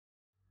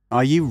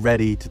Are you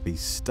ready to be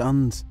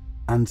stunned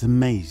and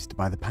amazed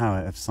by the power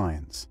of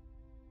science?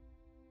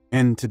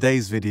 In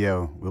today's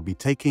video, we'll be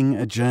taking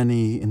a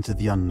journey into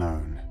the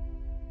unknown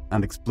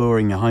and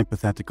exploring a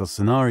hypothetical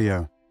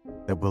scenario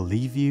that will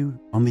leave you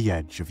on the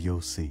edge of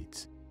your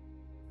seat.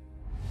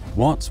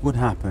 What would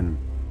happen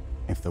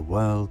if the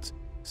world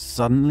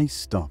suddenly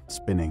stopped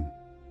spinning?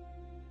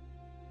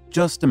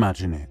 Just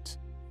imagine it.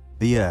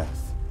 The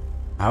Earth,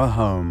 our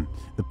home,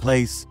 the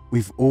place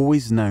we've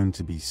always known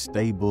to be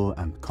stable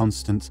and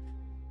constant,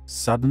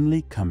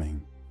 suddenly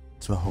coming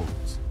to a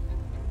halt.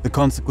 The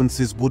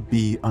consequences would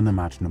be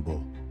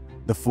unimaginable.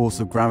 The force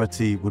of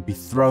gravity would be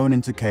thrown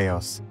into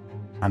chaos,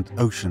 and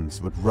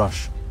oceans would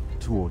rush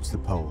towards the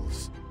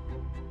poles.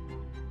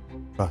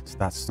 But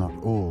that's not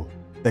all.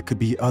 There could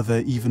be other,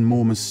 even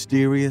more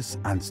mysterious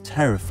and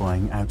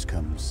terrifying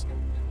outcomes.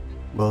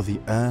 Will the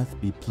Earth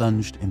be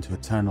plunged into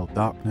eternal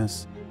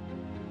darkness,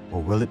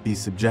 or will it be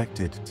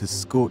subjected to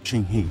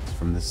scorching heat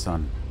from the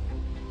sun?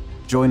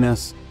 Join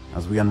us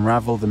as we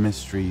unravel the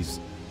mysteries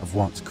of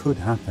what could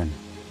happen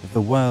if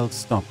the world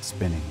stopped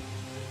spinning.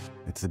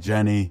 It's a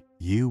journey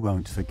you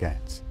won't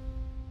forget.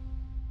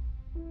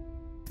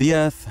 The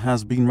Earth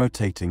has been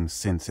rotating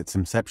since its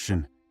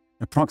inception,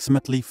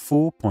 approximately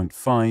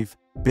 4.5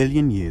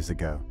 billion years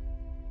ago.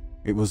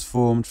 It was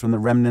formed from the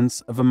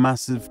remnants of a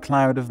massive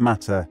cloud of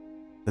matter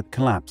that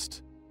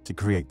collapsed to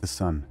create the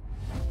sun.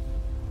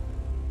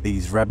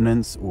 These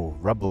remnants, or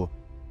rubble,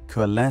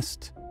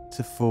 coalesced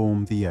to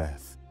form the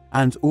Earth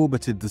and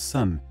orbited the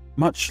sun,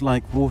 much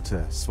like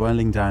water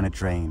swirling down a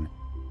drain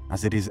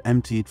as it is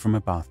emptied from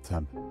a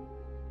bathtub.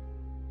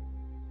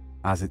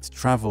 As it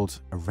traveled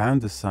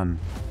around the sun,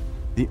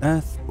 the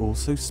Earth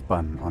also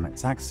spun on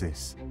its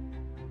axis.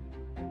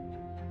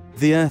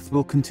 The Earth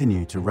will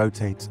continue to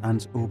rotate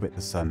and orbit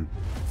the sun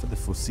for the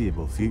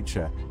foreseeable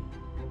future.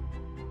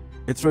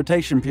 Its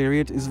rotation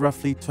period is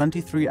roughly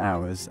 23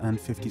 hours and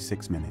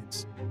 56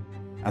 minutes.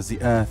 As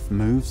the Earth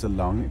moves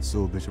along its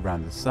orbit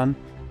around the sun,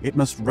 it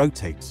must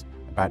rotate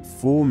about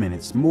 4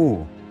 minutes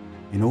more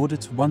in order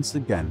to once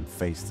again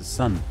face the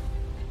sun.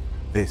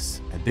 This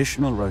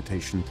additional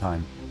rotation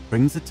time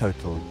brings the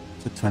total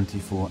to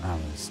 24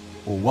 hours,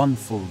 or 1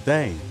 full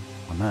day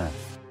on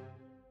Earth.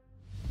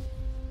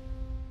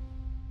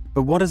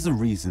 But what is the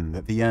reason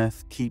that the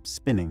Earth keeps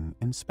spinning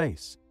in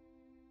space?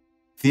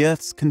 The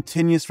Earth's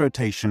continuous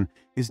rotation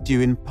is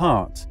due in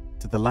part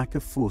to the lack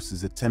of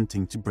forces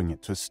attempting to bring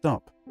it to a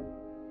stop.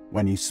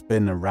 When you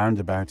spin a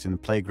roundabout in a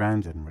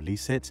playground and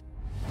release it,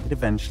 it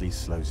eventually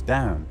slows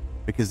down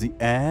because the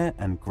air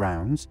and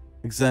ground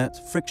exert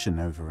friction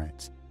over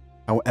it.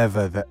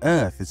 However, the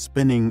Earth is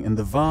spinning in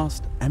the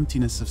vast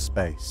emptiness of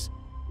space,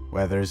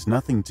 where there is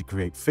nothing to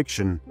create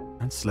friction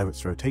and slow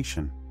its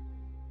rotation.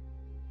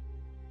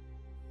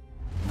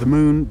 The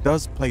Moon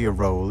does play a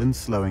role in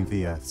slowing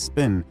the Earth's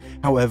spin.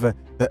 However,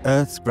 the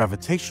Earth's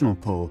gravitational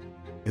pull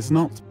is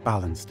not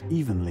balanced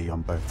evenly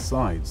on both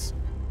sides,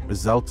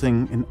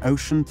 resulting in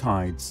ocean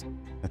tides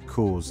that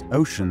cause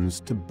oceans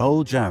to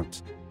bulge out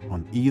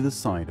on either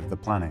side of the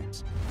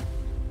planet.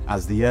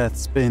 As the Earth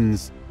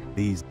spins,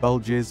 these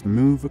bulges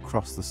move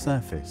across the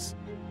surface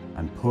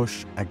and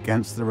push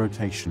against the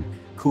rotation,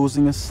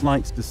 causing a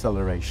slight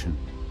deceleration.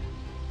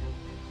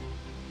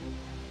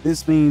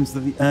 This means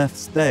that the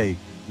Earth's day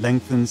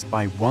lengthens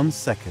by 1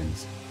 second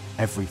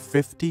every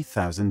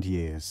 50,000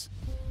 years.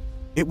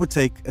 It would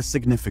take a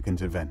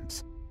significant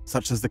event,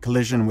 such as the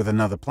collision with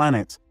another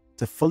planet,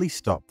 to fully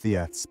stop the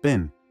Earth's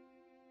spin.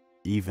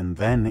 Even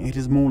then, it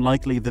is more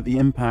likely that the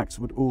impact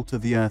would alter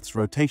the Earth's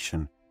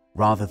rotation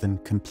rather than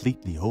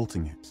completely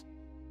halting it.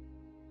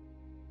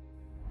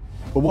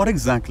 But what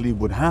exactly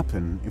would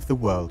happen if the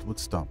world would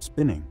stop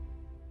spinning?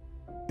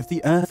 If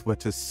the Earth were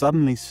to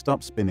suddenly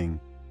stop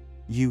spinning,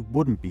 you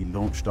wouldn't be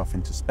launched off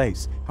into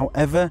space.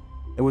 However,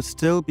 there would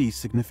still be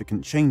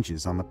significant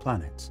changes on the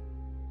planet.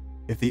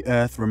 If the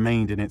Earth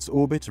remained in its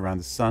orbit around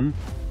the sun,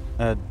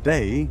 a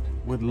day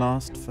would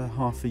last for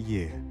half a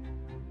year,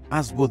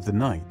 as would the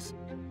night.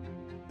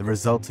 The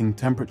resulting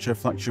temperature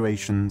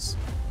fluctuations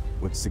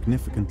would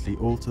significantly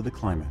alter the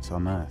climate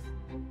on Earth.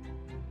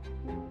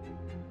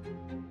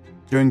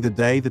 During the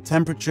day, the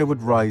temperature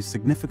would rise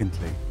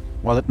significantly,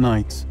 while at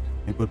night,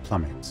 it would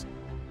plummet.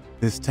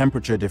 This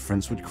temperature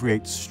difference would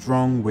create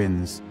strong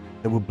winds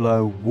that would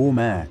blow warm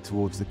air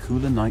towards the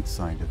cooler night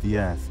side of the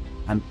Earth,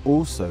 and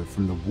also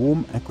from the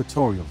warm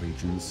equatorial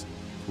regions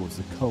towards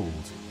the cold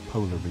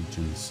polar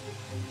regions.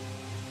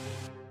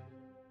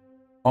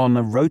 On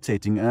a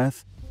rotating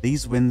Earth,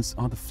 these winds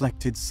are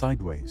deflected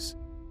sideways.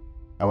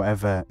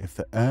 However, if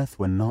the Earth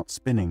were not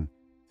spinning,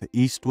 the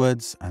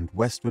eastwards and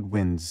westward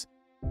winds,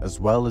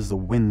 as well as the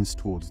winds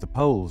towards the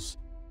poles,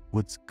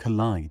 would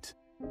collide,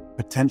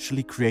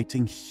 potentially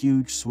creating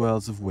huge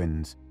swirls of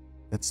wind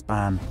that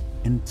span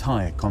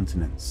entire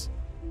continents.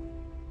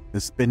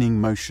 The spinning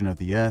motion of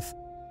the Earth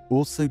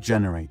also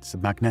generates a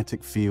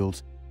magnetic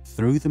field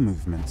through the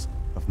movement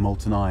of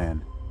molten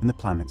iron in the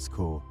planet's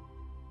core.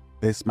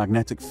 This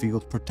magnetic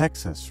field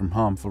protects us from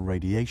harmful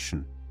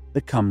radiation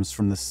that comes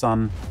from the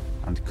sun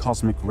and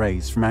cosmic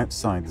rays from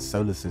outside the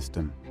solar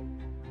system.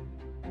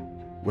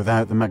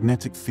 Without the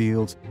magnetic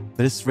field,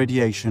 this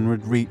radiation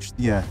would reach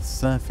the Earth's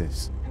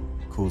surface,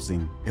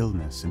 causing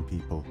illness in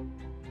people.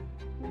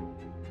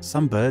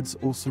 Some birds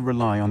also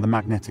rely on the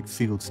magnetic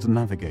fields to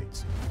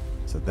navigate,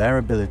 so their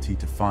ability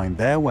to find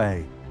their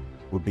way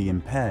would be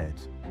impaired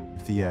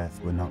if the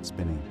Earth were not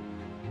spinning.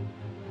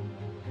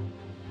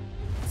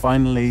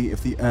 Finally,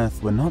 if the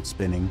Earth were not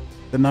spinning,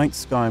 the night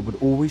sky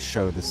would always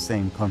show the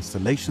same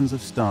constellations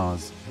of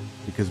stars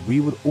because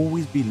we would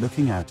always be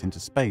looking out into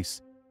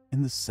space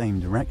in the same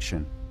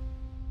direction.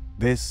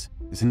 This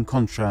is in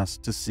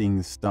contrast to seeing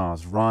the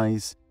stars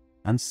rise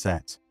and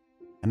set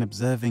and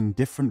observing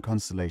different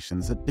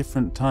constellations at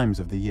different times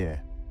of the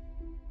year.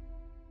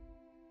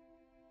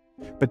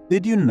 But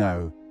did you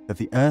know that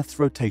the Earth's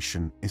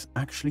rotation is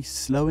actually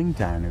slowing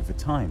down over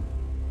time?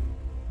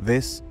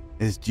 This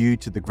is due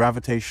to the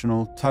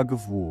gravitational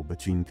tug-of-war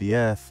between the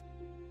Earth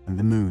and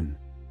the Moon.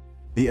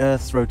 The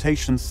Earth's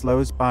rotation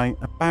slows by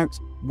about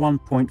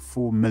 1.4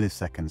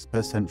 milliseconds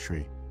per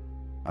century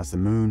as the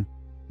Moon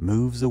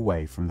moves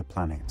away from the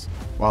planet,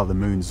 while the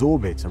Moon's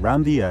orbit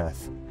around the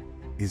Earth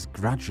is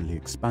gradually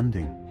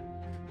expanding.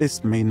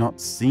 This may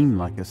not seem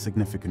like a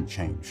significant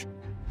change,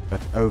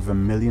 but over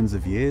millions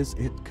of years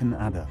it can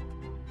add up.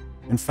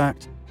 In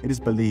fact, it is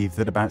believed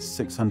that about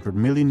 600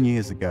 million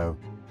years ago,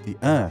 the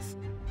Earth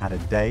had a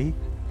day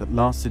that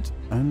lasted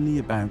only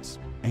about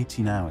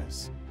 18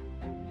 hours.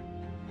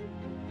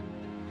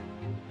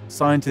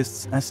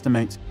 Scientists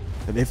estimate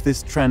that if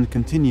this trend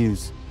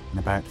continues, in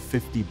about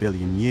 50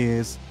 billion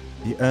years,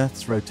 the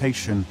Earth's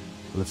rotation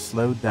will have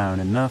slowed down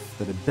enough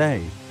that a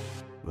day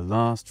will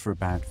last for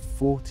about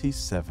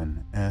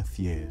 47 Earth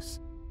years.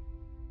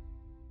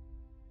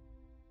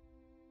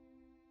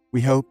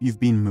 We hope you've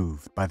been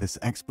moved by this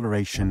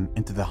exploration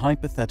into the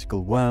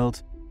hypothetical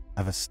world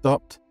of a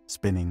stopped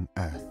spinning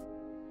Earth.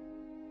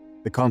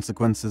 The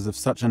consequences of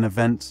such an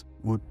event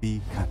would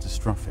be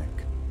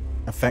catastrophic,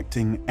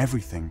 affecting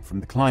everything from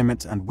the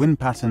climate and wind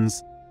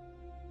patterns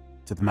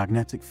to the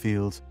magnetic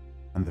field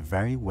and the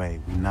very way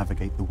we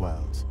navigate the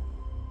world.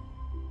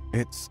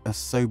 It's a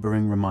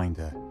sobering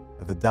reminder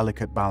of the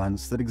delicate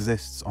balance that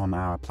exists on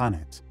our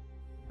planet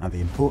and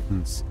the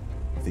importance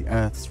of the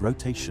Earth's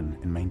rotation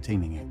in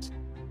maintaining it.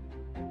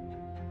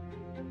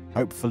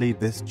 Hopefully,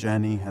 this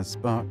journey has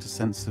sparked a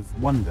sense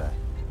of wonder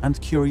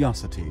and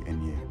curiosity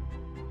in you,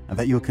 and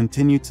that you'll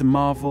continue to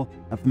marvel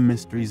at the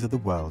mysteries of the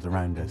world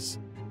around us.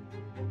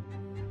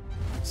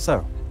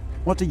 So,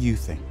 what do you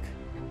think?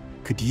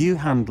 Could you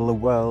handle a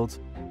world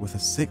with a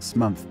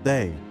 6-month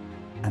day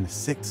and a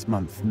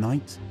 6-month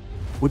night?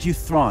 Would you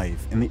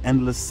thrive in the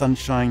endless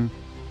sunshine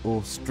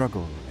or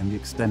struggle in the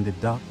extended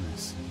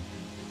darkness?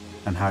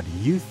 And how do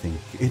you think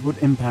it would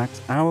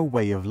impact our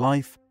way of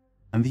life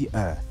and the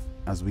Earth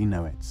as we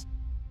know it?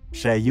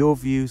 Share your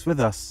views with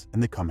us in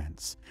the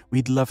comments.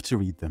 We'd love to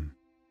read them.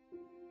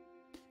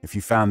 If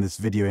you found this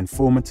video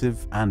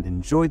informative and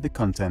enjoyed the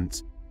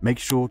content, make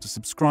sure to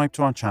subscribe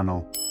to our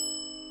channel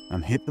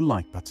and hit the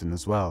like button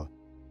as well.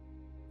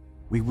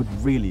 We would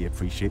really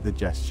appreciate the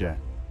gesture.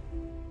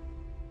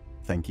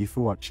 Thank you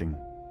for watching.